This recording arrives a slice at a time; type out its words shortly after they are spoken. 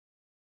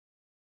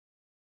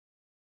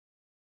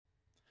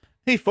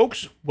Hey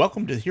folks,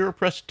 welcome to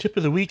HeroPress Tip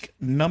of the Week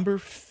number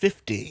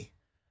 50.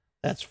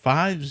 That's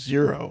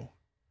 50.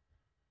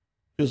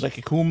 Feels like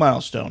a cool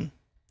milestone.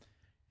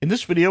 In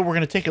this video, we're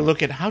going to take a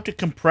look at how to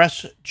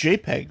compress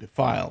JPEG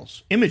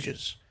files,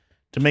 images,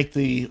 to make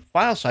the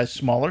file size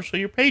smaller so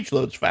your page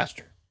loads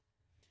faster.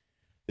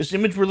 This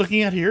image we're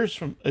looking at here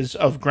is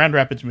of Grand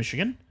Rapids,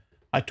 Michigan.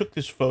 I took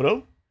this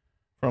photo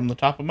from the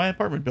top of my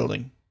apartment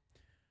building.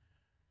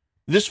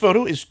 This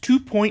photo is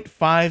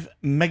 2.5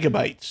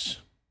 megabytes.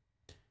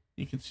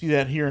 You can see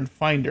that here in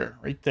Finder,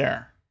 right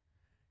there.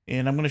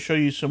 And I'm going to show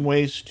you some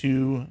ways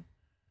to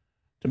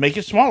make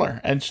it smaller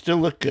and still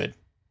look good.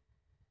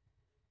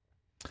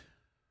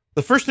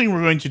 The first thing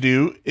we're going to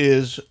do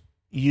is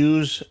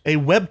use a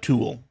web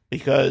tool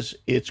because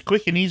it's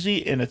quick and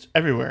easy and it's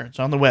everywhere. It's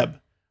on the web.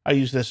 I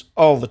use this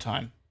all the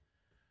time.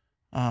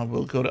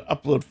 We'll go to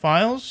Upload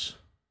Files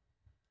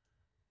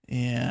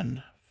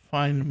and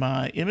find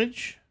my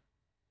image.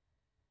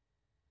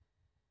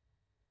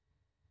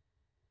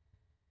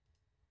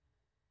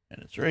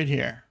 And it's right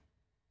here.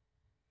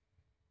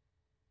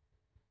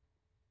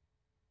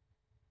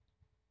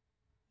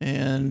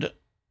 And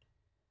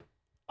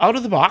out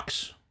of the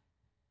box,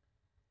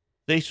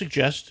 they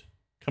suggest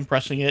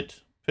compressing it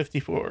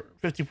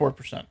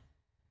 54%.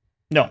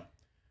 No,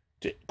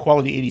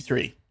 quality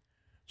 83.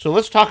 So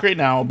let's talk right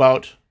now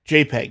about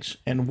JPEGs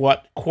and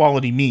what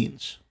quality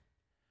means.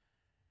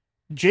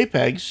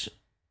 JPEGs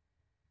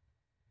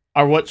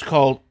are what's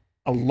called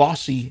a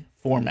lossy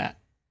format,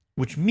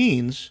 which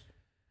means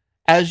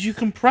as you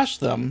compress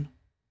them,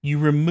 you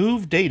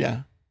remove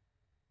data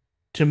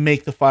to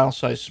make the file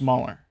size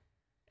smaller,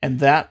 and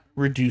that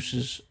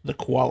reduces the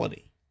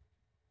quality.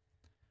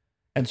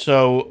 And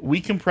so we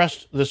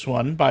compressed this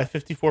one by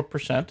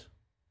 54%,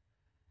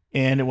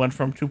 and it went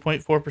from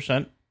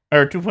 2.4%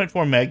 or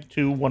 2.4 meg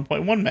to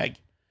 1.1 meg.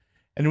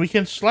 And we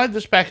can slide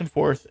this back and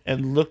forth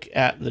and look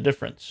at the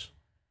difference.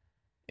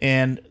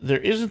 And there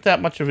isn't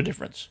that much of a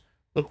difference.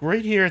 Look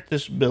right here at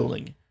this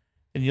building,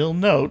 and you'll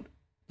note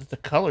that the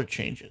color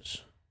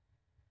changes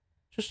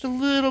just a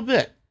little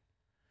bit.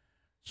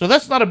 So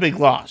that's not a big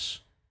loss.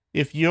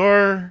 If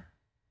you're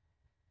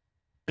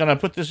going to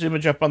put this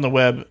image up on the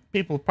web,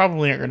 people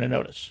probably aren't going to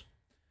notice.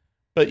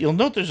 But you'll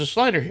note there's a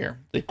slider here.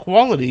 The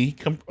quality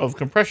of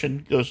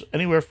compression goes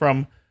anywhere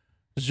from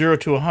 0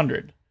 to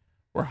 100,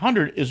 where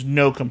 100 is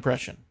no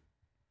compression.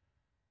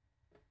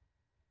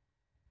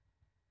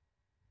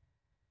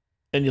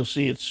 And you'll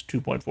see it's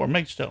 2.4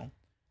 meg still.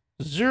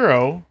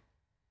 0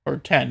 or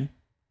 10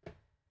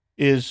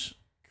 is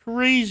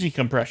crazy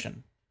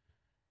compression.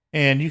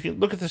 And you can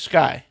look at the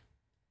sky.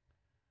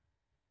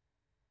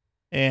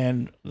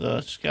 And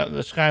the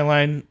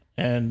skyline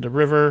and the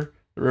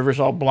river's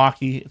all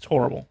blocky. It's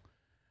horrible.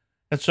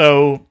 And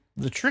so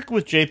the trick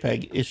with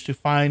JPEG is to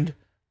find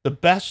the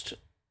best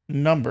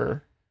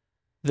number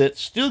that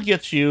still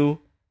gets you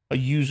a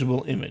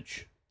usable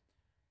image.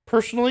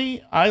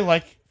 Personally, I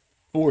like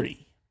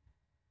 40.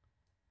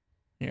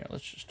 Here,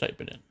 let's just type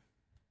it in.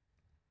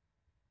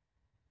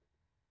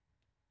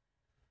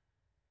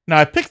 Now,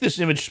 I picked this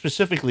image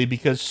specifically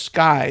because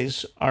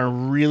skies are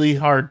really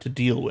hard to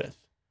deal with.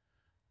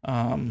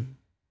 Let's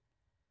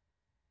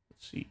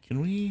see, can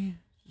we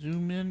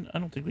zoom in? I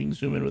don't think we can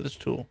zoom in with this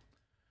tool.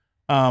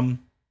 But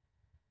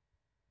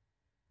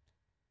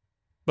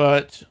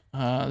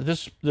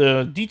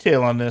the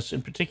detail on this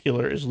in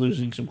particular is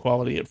losing some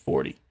quality at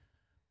 40.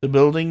 The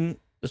building,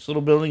 this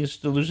little building is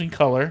still losing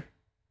color.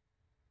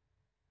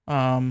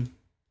 Oh,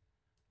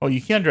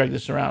 you can drag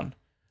this around.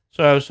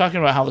 So I was talking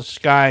about how the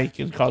sky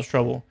can cause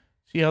trouble.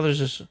 See how there's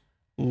this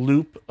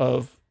loop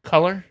of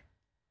color?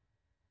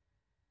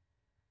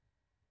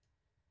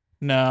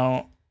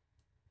 Now,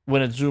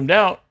 when it's zoomed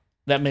out,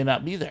 that may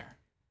not be there.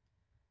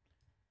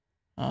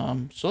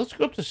 So let's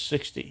go up to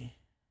 60.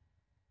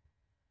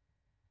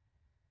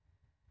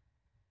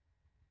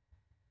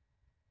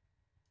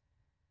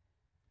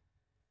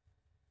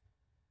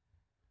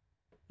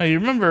 Now, you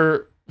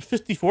remember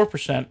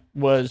 54%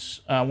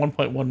 was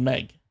 1.1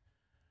 meg.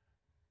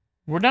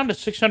 We're down to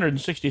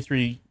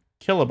 663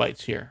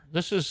 kilobytes here.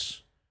 This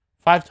is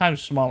 5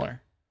 times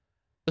smaller.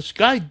 The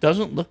sky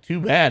doesn't look too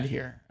bad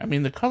here. I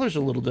mean, the color's a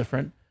little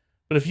different,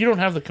 but if you don't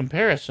have the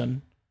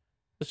comparison,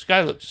 the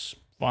sky looks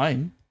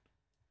fine.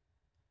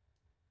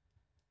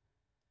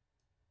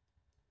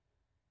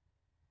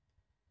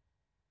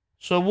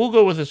 So we'll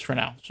go with this for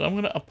now. So I'm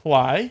going to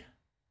apply,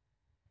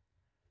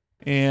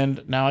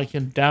 and now I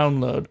can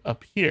download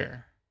up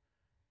here.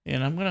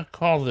 And I'm going to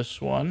call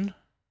this one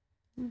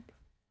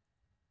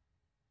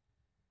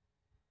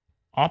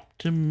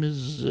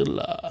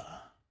Optimizilla.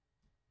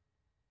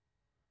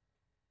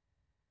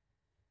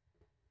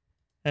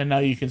 And now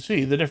you can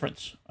see the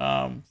difference.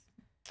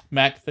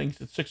 Mac thinks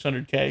it's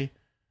 600K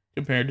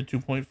compared to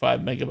 2.5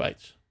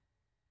 megabytes.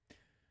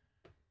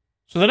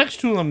 So the next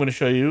tool I'm going to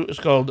show you is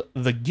called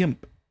the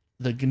GIMP,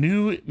 the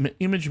GNU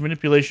Image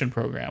Manipulation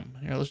Program.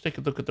 Here, let's take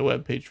a look at the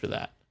web page for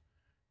that.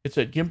 It's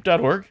at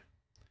gimp.org.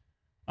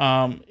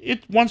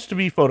 It wants to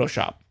be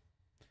Photoshop.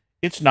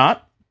 It's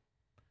not,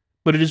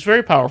 but it is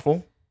very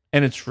powerful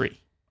and it's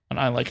free. and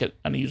I like it,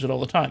 and I use it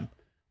all the time.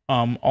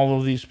 All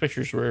of these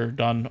pictures were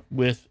done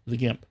with the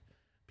GIMP.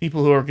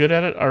 People who are good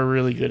at it are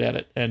really good at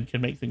it and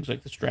can make things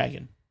like this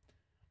dragon.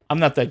 I'm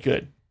not that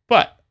good,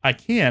 but I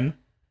can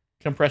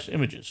compress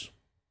images.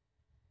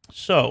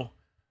 So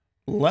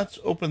let's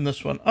open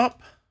this one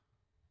up.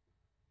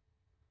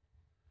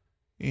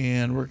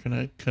 And we're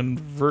going to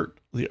convert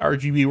the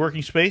RGB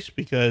working space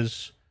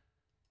because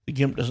the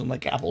GIMP doesn't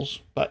like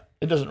apples, but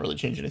it doesn't really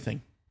change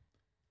anything.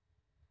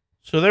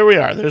 So there we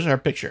are. There's our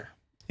picture.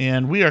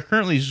 And we are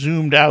currently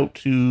zoomed out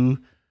to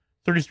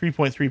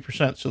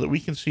 33.3% so that we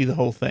can see the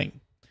whole thing.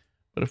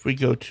 But if we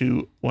go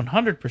to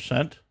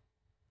 100%,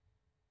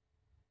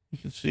 you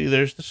can see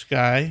there's the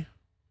sky.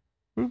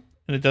 And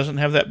it doesn't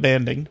have that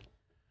banding.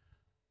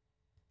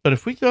 But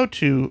if we go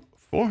to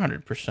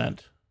 400%,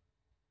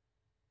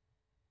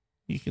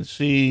 you can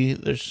see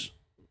there's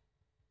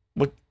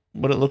what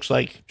it looks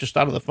like just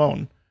out of the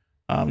phone.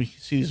 You can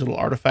see these little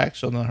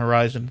artifacts on the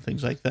horizon,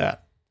 things like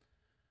that.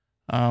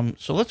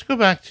 So let's go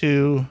back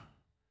to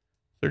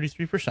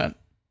 33%.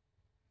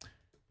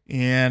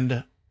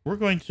 And we're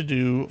going to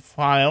do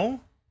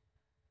File,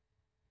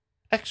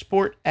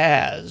 Export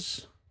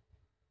As.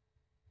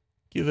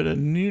 Give it a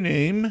new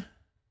name.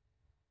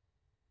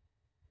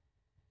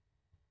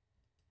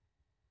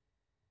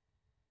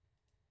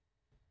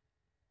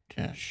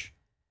 Dash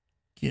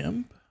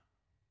GIMP.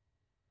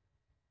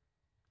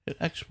 Hit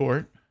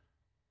Export.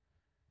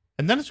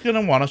 And then it's going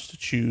to want us to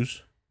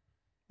choose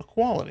a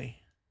quality.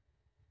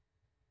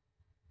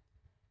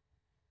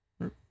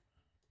 Let's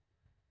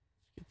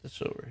get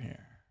this over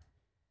here.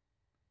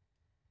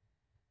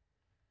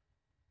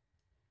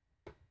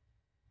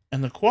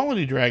 And the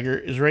quality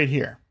dragger is right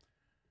here.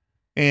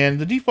 And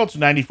the default's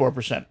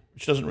 94%,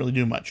 which doesn't really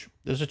do much.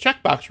 There's a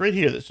checkbox right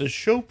here that says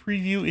Show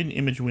Preview in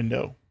Image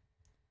Window.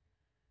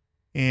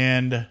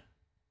 And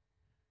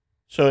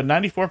so at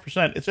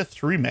 94%, it's a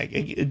 3 meg.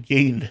 It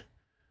gained.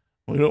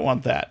 We don't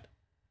want that.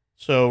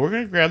 So we're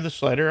going to grab the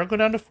slider. I'll go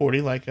down to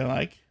 40 like I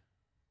like.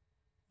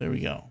 There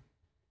we go.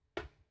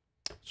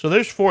 So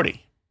there's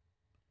 40.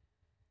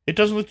 It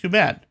doesn't look too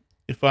bad.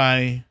 If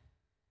I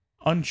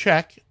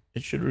uncheck,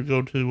 it should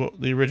go to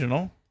the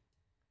original.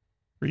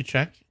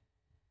 Recheck.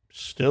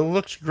 Still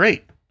looks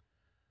great.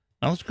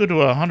 Now let's go to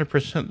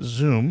 100%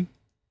 zoom.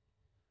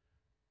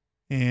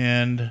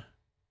 And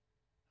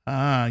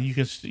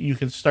you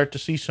can start to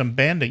see some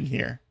banding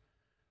here.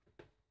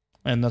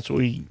 And that's what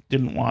we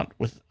didn't want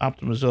with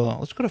OptimaZilla.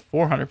 Let's go to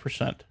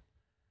 400%.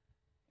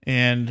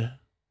 And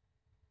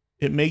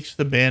it makes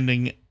the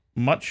banding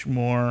much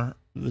more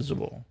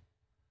visible.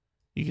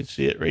 You can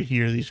see it right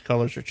here. These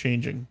colors are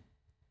changing.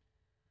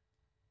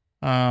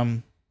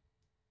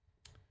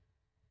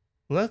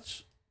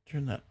 Let's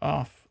turn that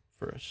off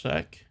for a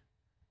sec.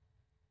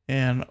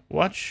 And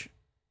watch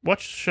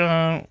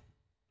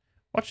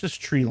this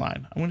tree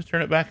line. I'm going to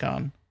turn it back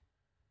on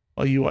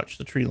while you watch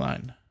the tree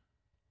line.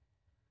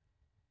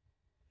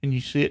 And you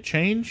see it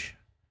change?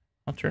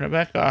 I'll turn it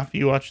back off.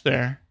 You watch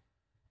there.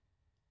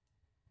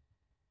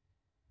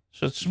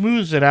 So it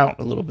smooths it out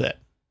a little bit.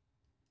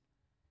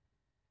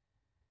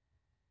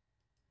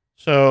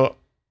 So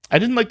I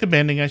didn't like the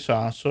banding I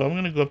saw, so I'm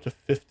going to go up to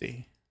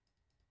 50.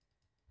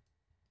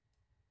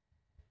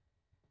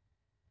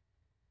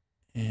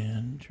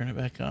 And turn it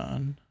back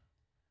on.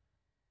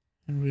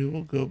 And we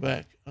will go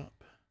back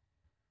up.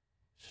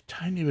 It's a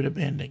tiny bit of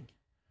banding.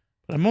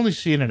 But I'm only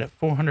seeing it at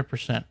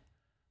 400%.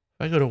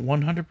 If I go to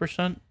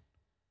 100%,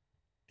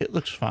 it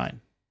looks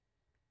fine.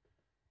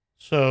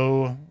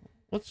 So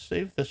let's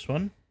save this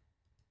one.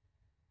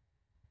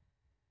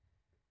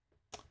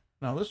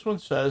 Now this one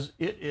says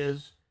it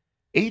is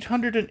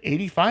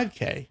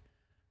 885K.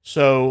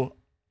 So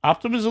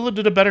OptimaZilla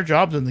did a better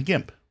job than the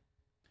GIMP.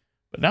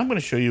 But now I'm going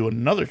to show you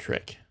another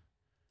trick.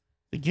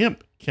 The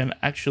GIMP can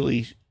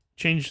actually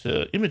change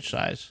the image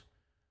size.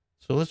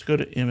 So let's go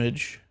to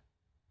Image,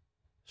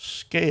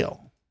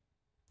 Scale.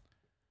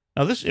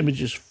 Now this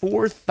image is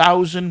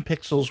 4,000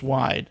 pixels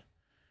wide.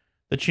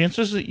 The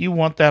chances that you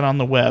want that on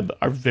the web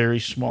are very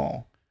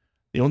small.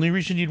 The only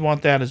reason you'd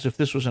want that is if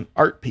this was an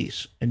art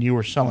piece and you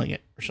were selling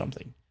it or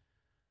something,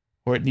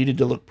 or it needed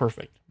to look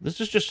perfect.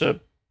 This is just a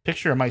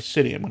picture of my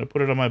city. I'm going to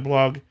put it on my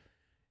blog.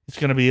 It's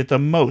going to be at the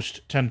most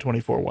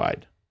 1024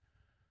 wide.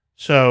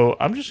 So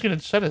I'm just going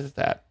to set it at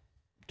that,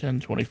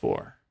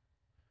 1024.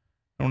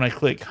 And when I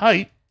click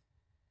height,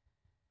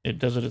 it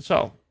does it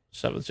itself,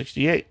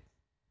 768.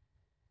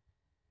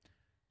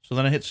 So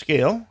then I hit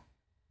scale.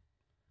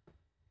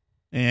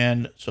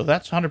 And so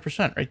that's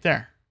 100% right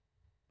there.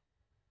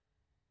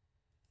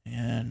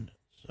 And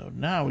so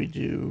now we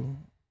do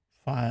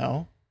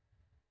File,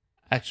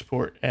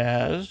 Export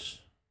As,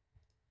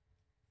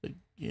 the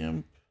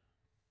GIMP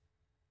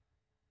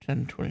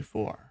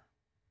 1024.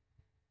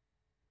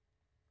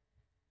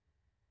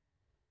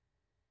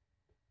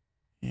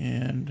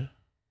 And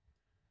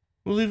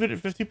we'll leave it at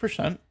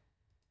 50%.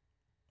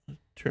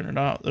 Turn it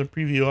off, the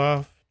preview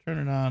off, turn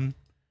it on.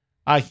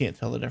 I can't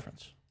tell the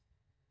difference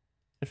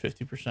at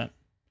 50%.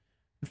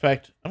 In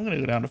fact, I'm going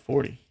to go down to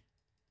 40.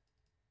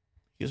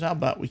 Because how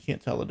about we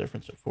can't tell the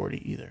difference at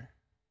 40 either.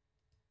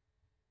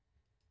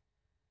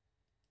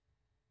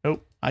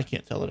 I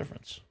can't tell the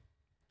difference.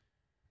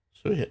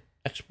 So we hit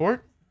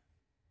export.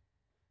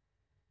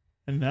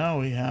 And now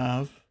we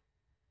have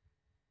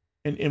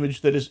an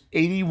image that is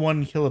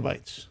 81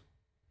 kilobytes.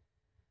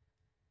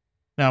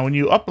 Now, when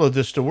you upload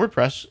this to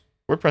WordPress,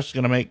 WordPress is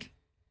going to make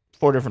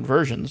 4 different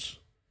versions.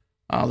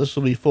 This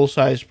will be full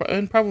size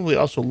and probably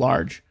also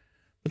large.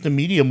 But the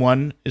medium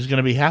one is going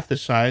to be half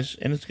this size,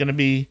 and it's going to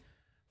be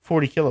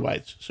 40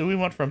 kilobytes. So we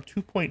went from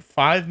 2.5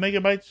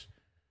 megabytes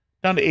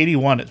down to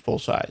 81 at full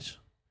size.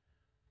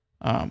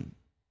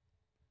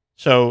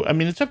 So, I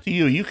mean, it's up to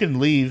you. You can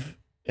leave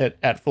it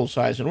at full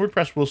size, and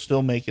WordPress will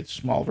still make its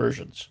small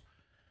versions.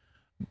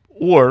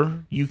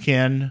 Or you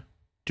can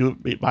do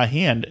it by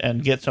hand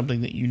and get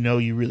something that you know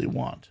you really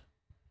want.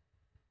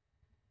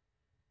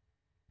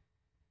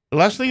 The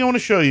last thing I want to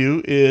show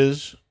you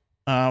is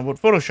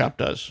what Photoshop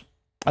does.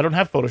 I don't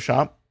have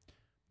Photoshop,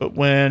 but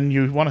when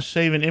you want to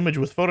save an image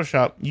with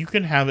Photoshop, you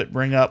can have it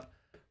bring up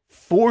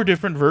 4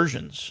 different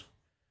versions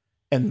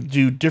and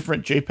do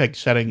different JPEG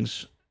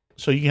settings.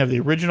 So you can have the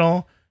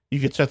original, you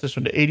could set this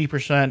one to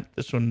 80%,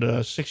 this one to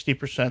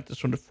 60%,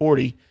 this one to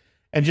 40%,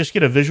 and just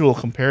get a visual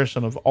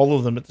comparison of all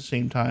of them at the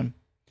same time.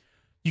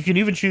 You can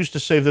even choose to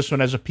save this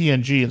one as a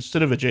PNG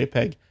instead of a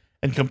JPEG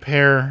and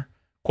compare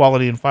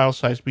quality and file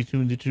size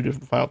between the 2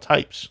 different file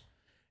types.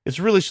 It's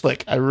really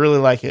slick. I really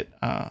like it.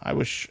 I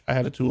wish I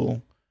had a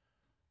tool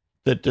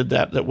that did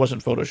that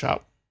wasn't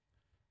Photoshop.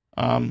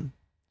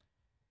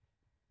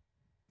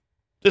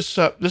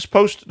 This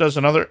post does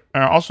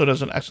also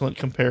does an excellent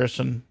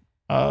comparison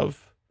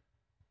of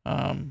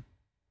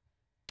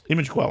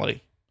image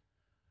quality.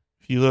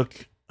 If you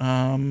look,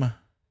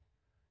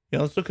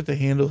 let's look at the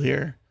handle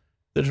here.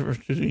 The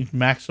difference between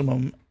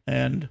maximum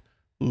and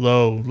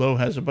low. Low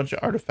has a bunch of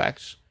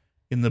artifacts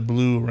in the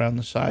blue around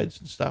the sides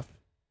and stuff.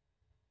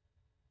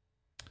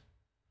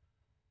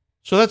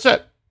 So that's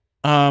it.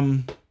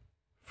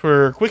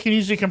 For quick and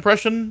easy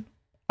compression,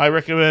 I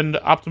recommend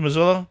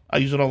Optimizilla. I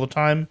use it all the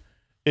time.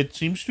 It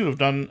seems to have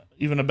done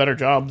even a better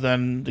job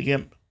than the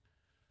GIMP.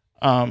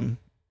 But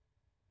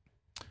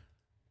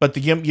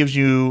the GIMP gives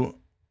you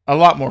a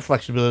lot more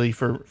flexibility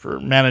for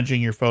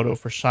managing your photo,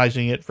 for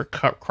sizing it, for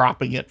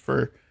cropping it,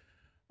 for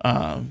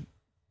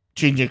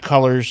changing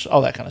colors,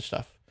 all that kind of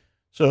stuff.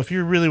 So if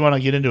you really want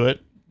to get into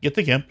it, get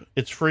the GIMP.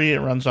 It's free. It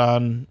runs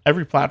on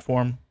every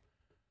platform.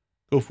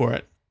 Go for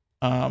it.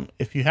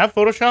 If you have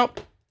Photoshop,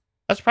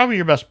 that's probably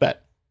your best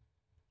bet.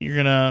 You're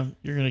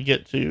gonna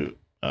get to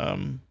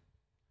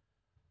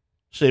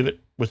save it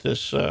with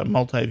this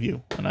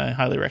multi-view, and I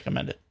highly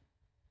recommend it.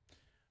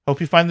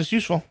 Hope you find this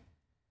useful.